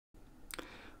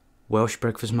Welsh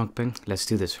breakfast mukbang. Let's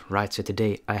do this. Right, so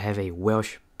today I have a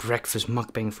Welsh breakfast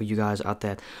mukbang for you guys out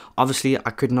there. Obviously, I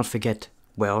could not forget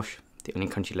Welsh, the only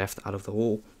country left out of the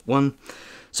whole one.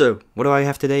 So, what do I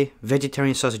have today?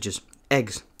 Vegetarian sausages,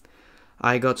 eggs.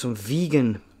 I got some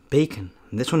vegan bacon.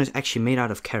 This one is actually made out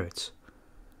of carrots.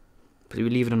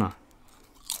 Believe it or not.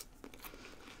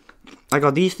 I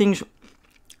got these things.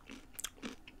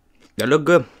 They look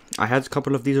good. I had a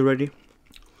couple of these already.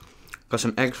 Got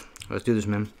some eggs. Let's do this,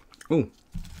 man. Ooh.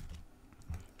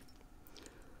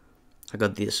 I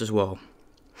got this as well.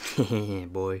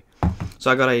 Boy.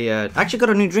 So I got a, actually got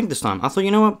a new drink this time. I thought,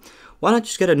 you know what? Why not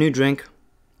just get a new drink?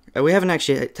 We haven't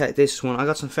actually tasted this one. I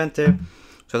got some Fanta.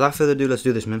 So without further ado, let's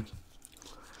do this, man.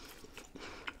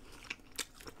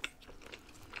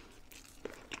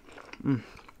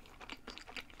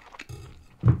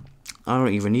 I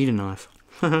don't even need a knife.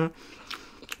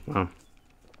 Wow.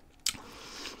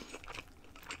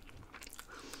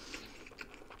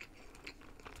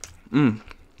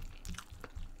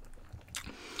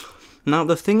 Now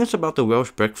the thing is about the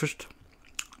Welsh breakfast,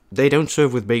 they don't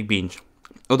serve with baked beans.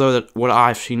 Although that what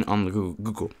I've seen on the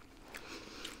Google.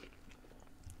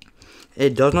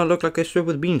 It does not look like they serve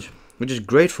with beans, which is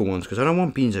great for once, because I don't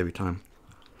want beans every time.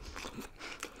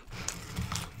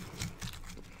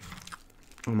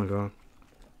 Oh my god.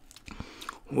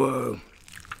 Whoa.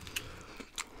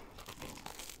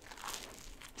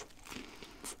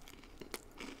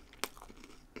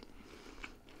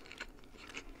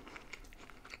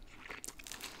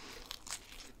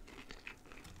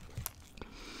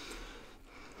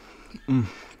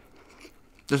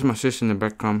 This is my sister in the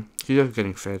background. She's just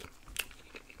getting fed.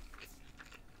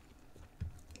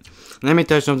 Let me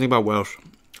tell you something about Welsh.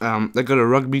 They got a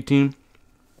rugby team.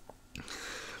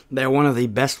 They're one of the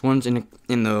best ones in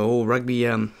the whole rugby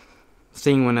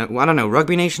thing. When I don't know,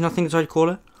 Rugby Nation, I think is how you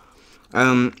call it.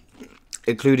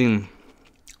 Including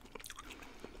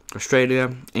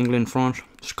Australia, England, France,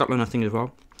 Scotland, I think as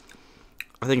well.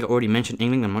 I think I already mentioned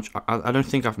England. I don't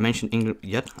think I've mentioned England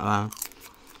yet.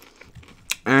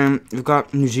 And we've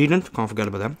got New Zealand. Can't forget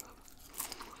about them.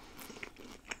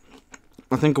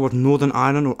 I think it was Northern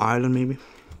Ireland or Ireland maybe.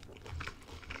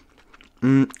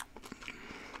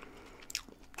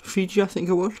 Fiji, I think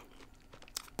it was.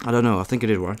 I don't know. I think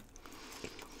it is right.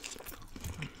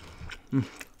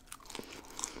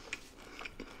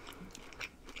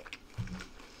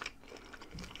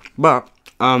 But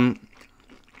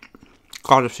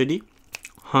Cardiff City,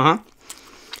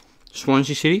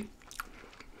 Swansea City,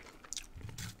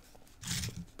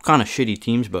 kind of shitty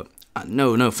teams, but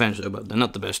no offense though, but they're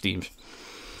not the best teams.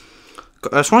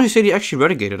 Swansea City actually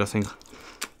relegated, I think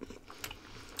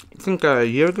a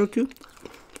year ago too,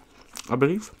 I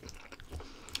believe.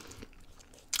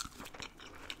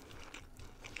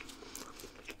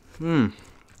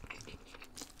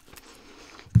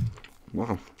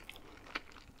 Wow.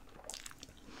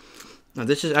 Now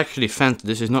this is actually Fanta.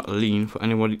 This is not lean for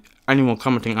anyone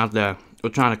commenting out there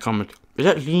or trying to comment. Is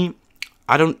that lean?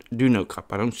 I don't do no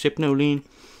cup. I don't sip no lean.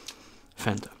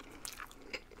 Fanta.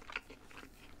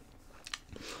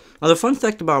 Now the fun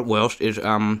fact about Welsh is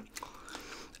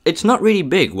it's not really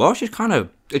big. Welsh is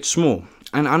it's small.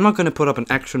 And I'm not going to put up an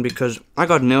accent because I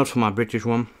got nailed for my British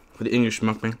one, for the English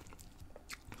mukbang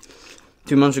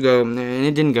 2 months ago, and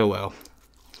it didn't go well.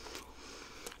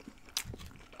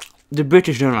 The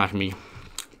British don't like me.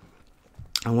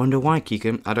 I wonder why,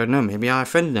 KEEGAN. I don't know. Maybe I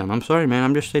offended them. I'm sorry, man.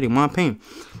 I'm just stating my opinion.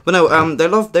 But no,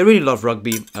 they really love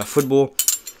rugby, football.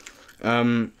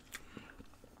 I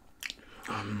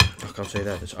can't say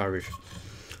that. It's Irish.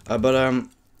 But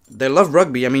they love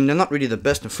rugby. I mean, they're not really the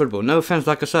best in football. No offense,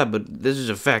 like I said, but this is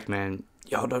a fact, man.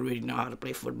 Y'all don't really know how to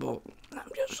play football.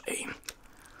 I'm just saying.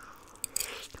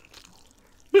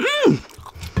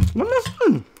 What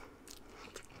is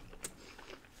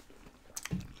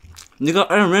You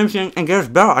got Aaron Ramsey and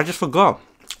Gareth Bale. I just forgot.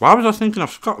 Why was I thinking of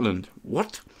Scotland?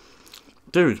 What?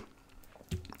 Dude.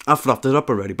 I fluffed it up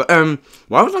already. But,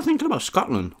 why was I thinking about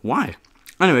Scotland? Why?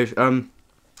 Anyways, we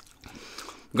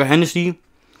got Hennessy.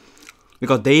 We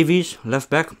got Davies, left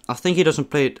back. I think he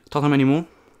doesn't play at Tottenham anymore.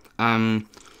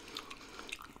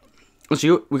 Let's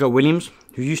see. We got Williams,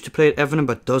 who used to play at Everton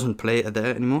but doesn't play at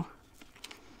there anymore.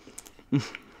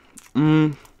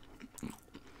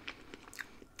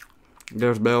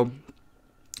 Gareth Bale.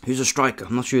 He's a striker.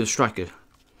 I'm not sure who the striker is.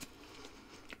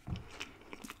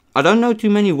 I don't know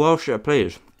too many Welsh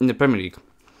players in the Premier League.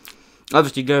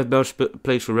 Obviously, Gareth Bale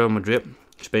plays for Real Madrid,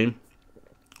 Spain.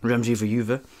 Ramsey for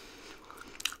Juve.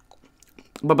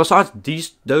 But besides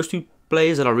those two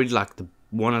players that are really like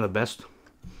one of the best,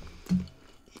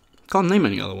 can't name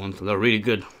any other ones that are really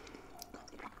good.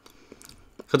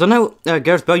 Because I know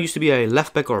Gareth Bale used to be a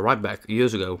left back or a right back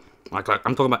years ago. Like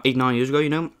I'm talking about 8-9 years ago, you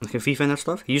know, like in FIFA and that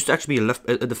stuff. He used to actually be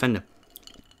a defender.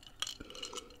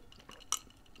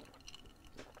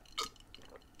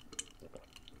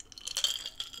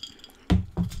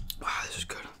 Wow, this is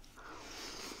good.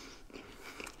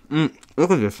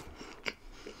 Look at this.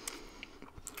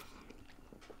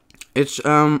 It's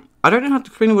I don't know how to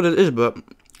explain what it is, but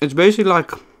it's basically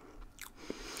like,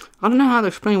 I don't know how to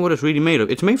explain what it's really made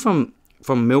of. It's made from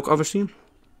milk, obviously.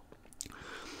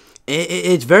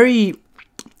 It's very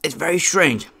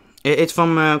strange. It's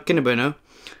from Kinder Bueno,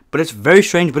 but it's very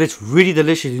strange. But it's really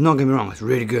delicious. Do not get me wrong. It's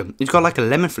really good. It's got like a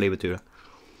lemon flavor to it.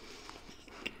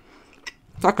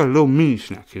 It's like a little mini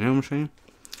snack. You know what I'm saying?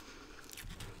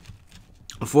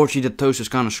 Unfortunately, the toast is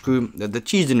kind of screwed. The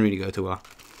cheese didn't really go too well.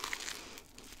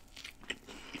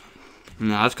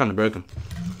 Nah, it's kind of broken.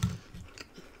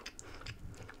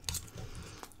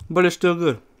 But it's still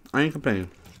good. I ain't complaining.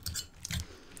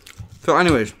 So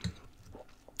anyways,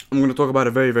 I'm going to talk about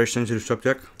a very, very sensitive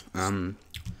subject. Give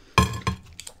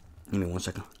me 1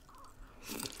 second.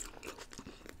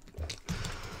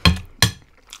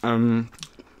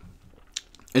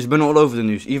 It's been all over the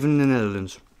news, even in the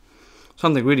Netherlands.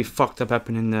 Something really fucked up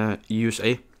happened in the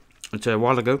USA. It's a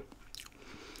while ago.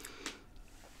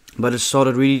 But it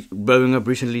started really blowing up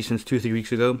recently, since 2-3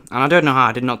 weeks ago. And I don't know how,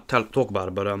 I did not talk about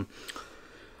it, but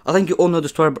I think you all know the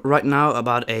story right now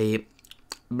about a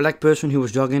black person who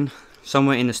was jogging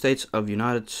somewhere in the States of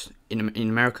in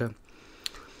America,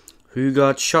 who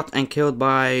got shot and killed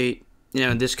by, you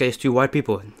know, in this case, 2 white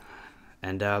people.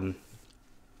 And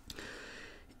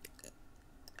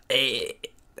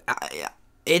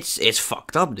it's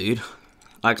fucked up, dude.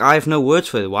 Like, I have no words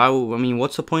for it. Why? I mean,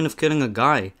 what's the point of killing a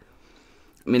guy?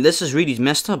 I mean, this is really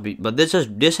messed up, but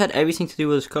this had everything to do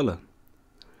with his color.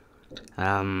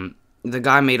 The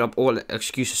guy made up all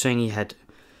excuses, saying he had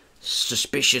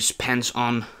suspicious pants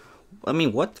on. I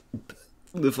mean, what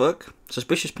the fuck?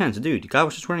 Suspicious pants, dude. The guy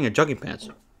was just wearing a jogging pants.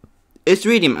 It's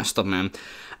really messed up, man.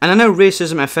 And I know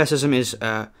racism and fascism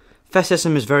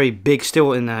is very big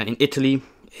still in Italy.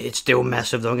 It's still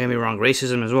massive. Don't get me wrong,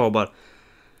 racism as well. But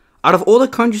out of all the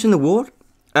countries in the world,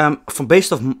 I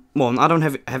don't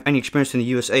have any experience in the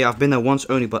USA. I've been there once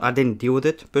only, but I didn't deal with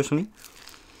it personally.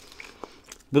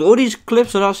 But all these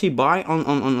clips that I see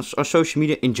on social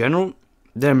media in general,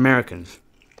 they're Americans.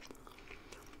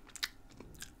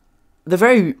 They're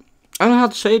very, I don't know how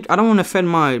to say it. I don't want to offend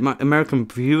my American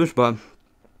viewers, but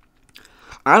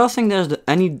I don't think there's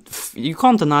you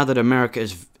can't deny that America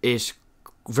is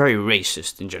very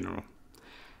racist in general.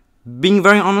 Being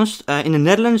very honest, in the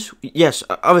Netherlands, yes,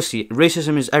 obviously,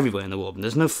 racism is everywhere in the world.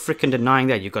 There's no freaking denying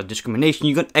that. You got discrimination,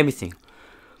 you got everything.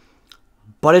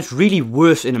 But it's really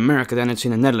worse in America than it's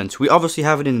in the Netherlands. We obviously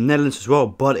have it in the Netherlands as well,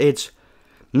 but it's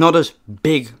not as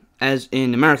big as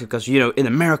in America. Because, you know, in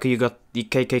America you got the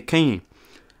KKK.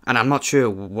 And I'm not sure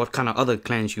what kind of other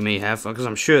clans you may have. Because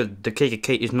I'm sure the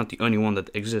KKK is not the only one that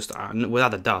exists.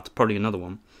 Without a doubt, probably another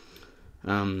one.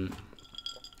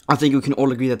 I think we can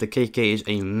all agree that the KKK is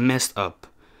a messed up.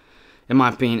 In my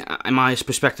opinion, in my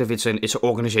perspective, it's an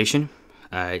organization.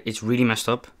 It's really messed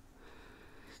up.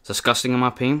 It's disgusting in my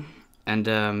opinion. And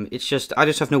I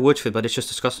just have no words for it, but it's just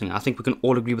disgusting. I think we can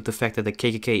all agree with the fact that the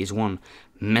KKK is one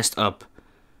messed up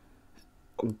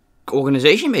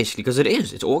organization, basically, because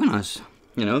it's organized,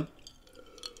 you know.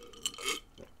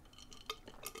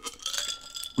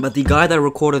 But the guy that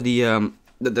recorded the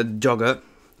jogger,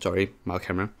 sorry, my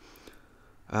camera.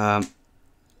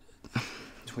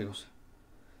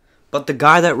 But the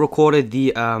guy that recorded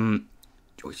the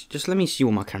just let me see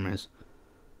what my camera is.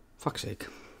 Fuck's sake.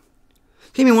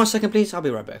 Give me 1 second, please. I'll be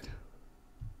right back.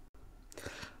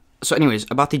 So, anyways,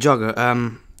 about the jogger.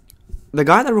 The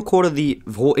guy that recorded the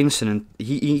whole incident,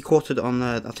 he caught it on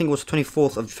I think it was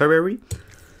 24th of February.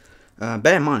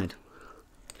 Bear in mind,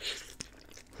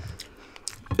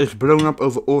 it's blown up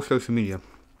over all social media.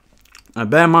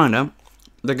 Bear in mind,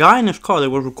 the guy in his car that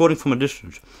was recording from a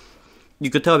distance, you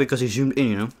could tell because he zoomed in,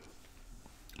 you know.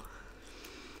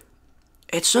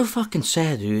 It's so fucking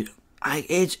sad, dude.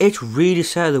 It's really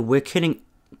sad that we're killing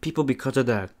people because of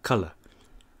their color.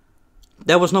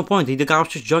 There was no point. The guy was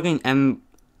just jogging and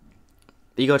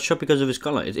he got shot because of his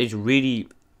color.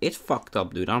 It's fucked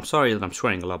up, dude. I'm sorry that I'm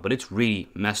swearing a lot, but it's really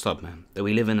messed up, man. That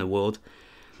we live in a world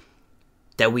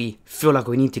that we feel like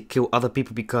we need to kill other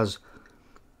people because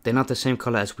they're not the same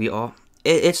color as we are.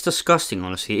 It's disgusting,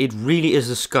 honestly. It really is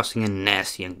disgusting and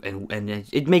nasty, and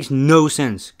it makes no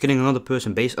sense killing another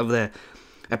person based on their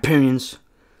appearance,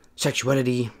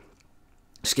 sexuality,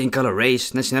 skin color,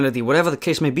 race, nationality, whatever the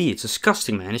case may be. It's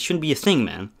disgusting, man. It shouldn't be a thing,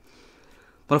 man.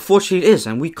 But unfortunately it is,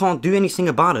 and we can't do anything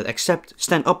about it except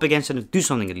stand up against it and do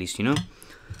something at least, you know.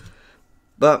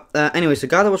 But anyways, the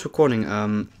guy that was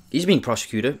recording, he's being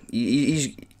prosecuted.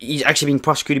 He's actually being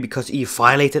prosecuted because he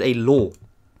violated a law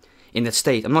in that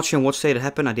state. I'm not sure in what state it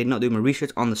happened. I did not do my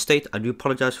research on the state. I do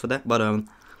apologize for that, but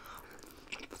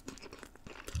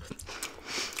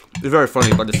it's very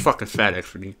funny, but it's fucking sad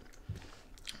actually.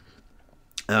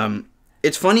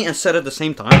 It's funny and sad at the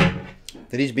same time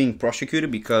that he's being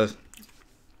prosecuted because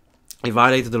he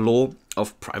violated the law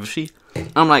of privacy.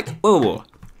 I'm like, whoa.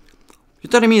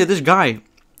 You're telling me that this guy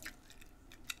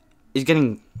is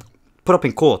getting put up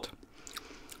in court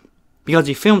because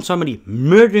he filmed somebody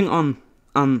murdering on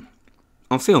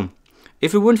film?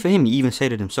 If it weren't for him, he even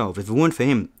said it himself, if it weren't for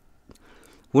him, it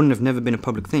wouldn't have never been a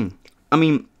public thing. I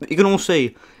mean, you can all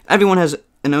say everyone has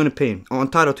an own opinion, or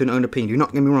entitled to an own opinion, do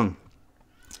not get me wrong.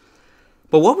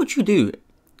 But what would you do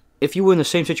if you were in the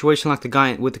same situation like the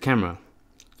guy with the camera?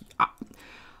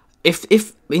 If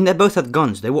they both had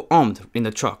guns, they were armed in the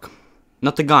truck.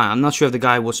 Not the guy, I'm not sure if the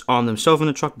guy was armed himself in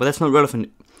the truck, but that's not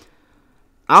relevant.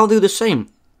 I'll do the same.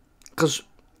 Because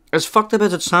as fucked up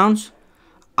as it sounds,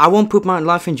 I won't put my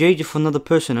life in danger for another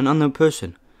person, an unknown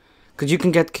person. Because you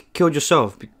can get killed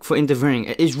yourself for interfering.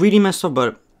 It's really messed up,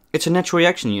 but it's a natural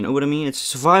reaction, you know what I mean? It's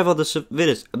survival of the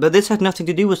fittest. But this had nothing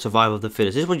to do with survival of the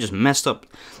fittest. This was just messed up.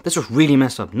 This was really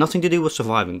messed up. Nothing to do with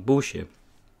surviving. Bullshit.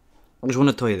 I just want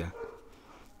to tell you that.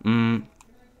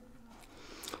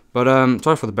 But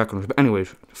sorry for the background. But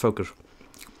anyways, focus.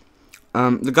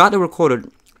 The guy that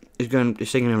recorded is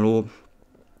taking in law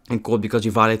in court because he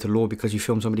violated the law, because he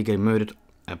filmed somebody getting murdered.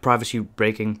 Privacy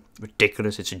breaking.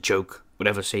 Ridiculous. It's a joke.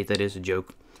 Whatever say that is a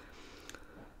joke.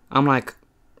 I'm like,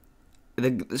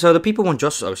 so the people want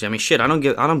justice, obviously. I mean, shit. I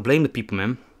don't blame the people,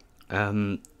 man.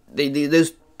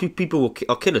 Those two people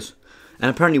are killers, and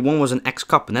apparently one was an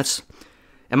ex-cop, and that's,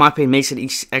 in my opinion, makes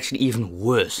it actually even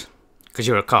worse, because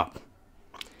you're a cop,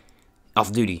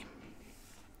 off duty.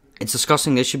 It's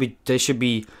disgusting. They should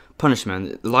be punished,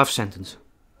 man. Life sentence.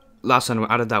 Last time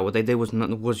out of that, what they did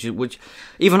which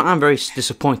even I'm very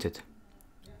disappointed.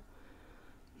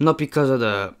 Not because of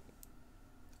the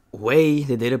way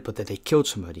they did it, but that they killed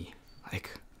somebody.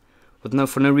 Like,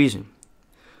 for no reason.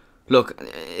 Look,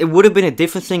 it would have been a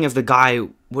different thing if the guy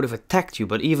would have attacked you,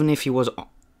 but even if he was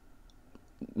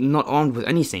not armed with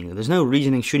anything, there's no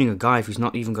reason in shooting a guy if he's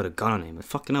not even got a gun on him. But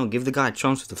fucking hell, give the guy a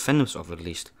chance to defend himself at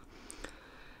least.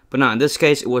 But no, in this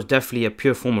case, it was definitely a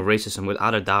pure form of racism,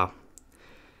 without a doubt.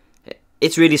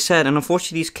 It's really sad, and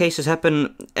unfortunately these cases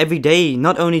happen every day,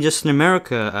 not only just in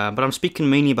America, but I'm speaking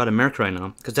mainly about America right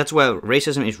now, because that's where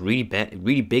racism is really bad,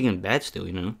 really big and bad still,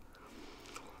 you know.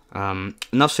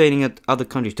 Not saying that other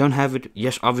countries don't have it,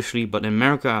 yes, obviously, but in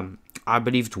America, I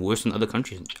believe it's worse than other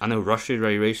countries. I know Russia is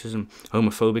very racist and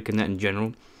homophobic and that in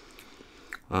general.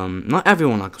 Not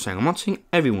everyone, like I'm saying. I'm not saying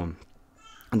everyone,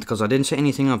 and because I didn't say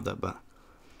anything of that, but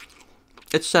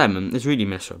it's sad, man. It's really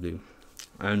messed up, dude.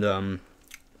 And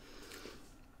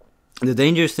the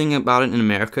dangerous thing about it in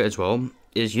America as well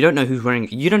is you don't know who's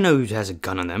you don't know who has a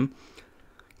gun on them.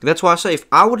 That's why I say, if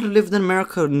I would have lived in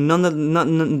America,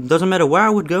 doesn't matter where I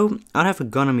would go, I'd have a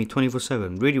gun on me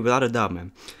 24/7, really, without a doubt,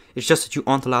 man. It's just that you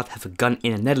aren't allowed to have a gun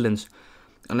in the Netherlands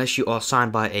unless you are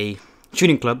signed by a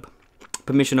shooting club,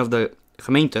 permission of the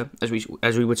gemeente,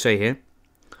 as we would say here,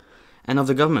 and of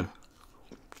the government.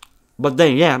 But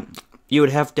then, yeah, you would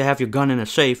have to have your gun in a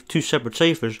safe, two separate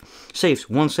safes,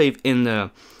 one safe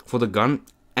for the gun,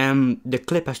 and the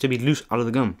clip has to be loose out of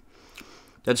the gun.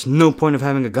 That's no point of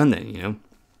having a gun then, you know.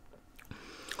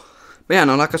 But yeah,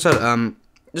 no, like I said,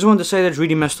 just wanted to say that it's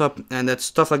really messed up, and that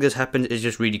stuff like this happens is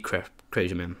just really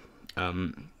crazy, man.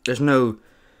 There's no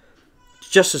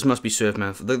justice must be served,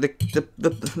 man.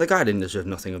 The guy didn't deserve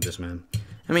nothing of this, man.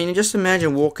 I mean, just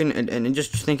imagine walking and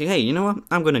just thinking, hey, you know what?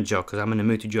 I'm gonna jog because I'm in the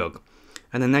mood to jog,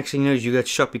 and the next thing you know is you get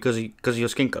shot because of your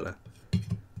skin color.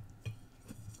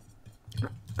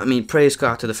 I mean, praise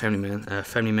God to the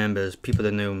family members, people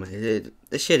that know him.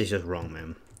 This shit is just wrong,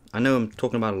 man. I know I'm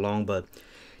talking about it long, but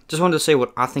just wanted to say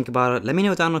what I think about it. Let me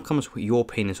know down in the comments what your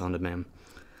opinion is on it, man.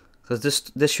 Because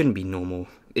this shouldn't be normal.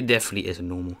 It definitely isn't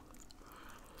normal.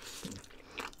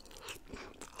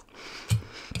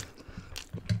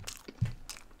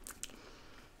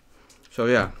 So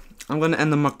yeah, I'm gonna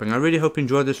end the mukbang. I really hope you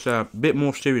enjoyed this bit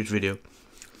more serious video.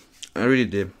 I really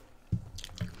did.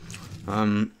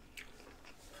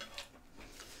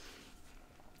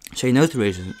 Say no to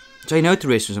racism. Say no to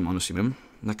racism, honestly, man.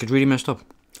 Like, it's really messed up.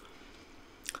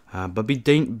 But be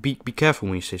careful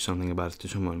when you say something about it to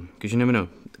someone, because you never know.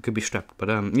 It could be strapped. But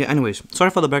yeah. Anyways, sorry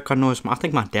for the background noise. I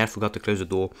think my dad forgot to close the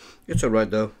door. It's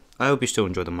alright though. I hope you still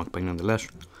enjoy the mukbang nonetheless.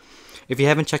 If you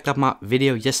haven't checked out my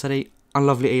video yesterday on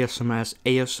Lovely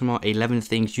ASMR 11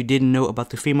 things you didn't know about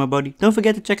the female body, don't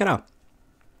forget to check it out.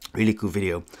 Really cool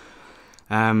video.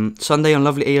 Sunday on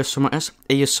Lovely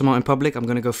ASMR in public. I'm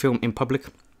gonna go film in public.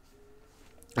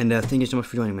 And thank you so much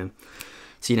for joining me.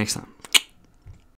 See you next time.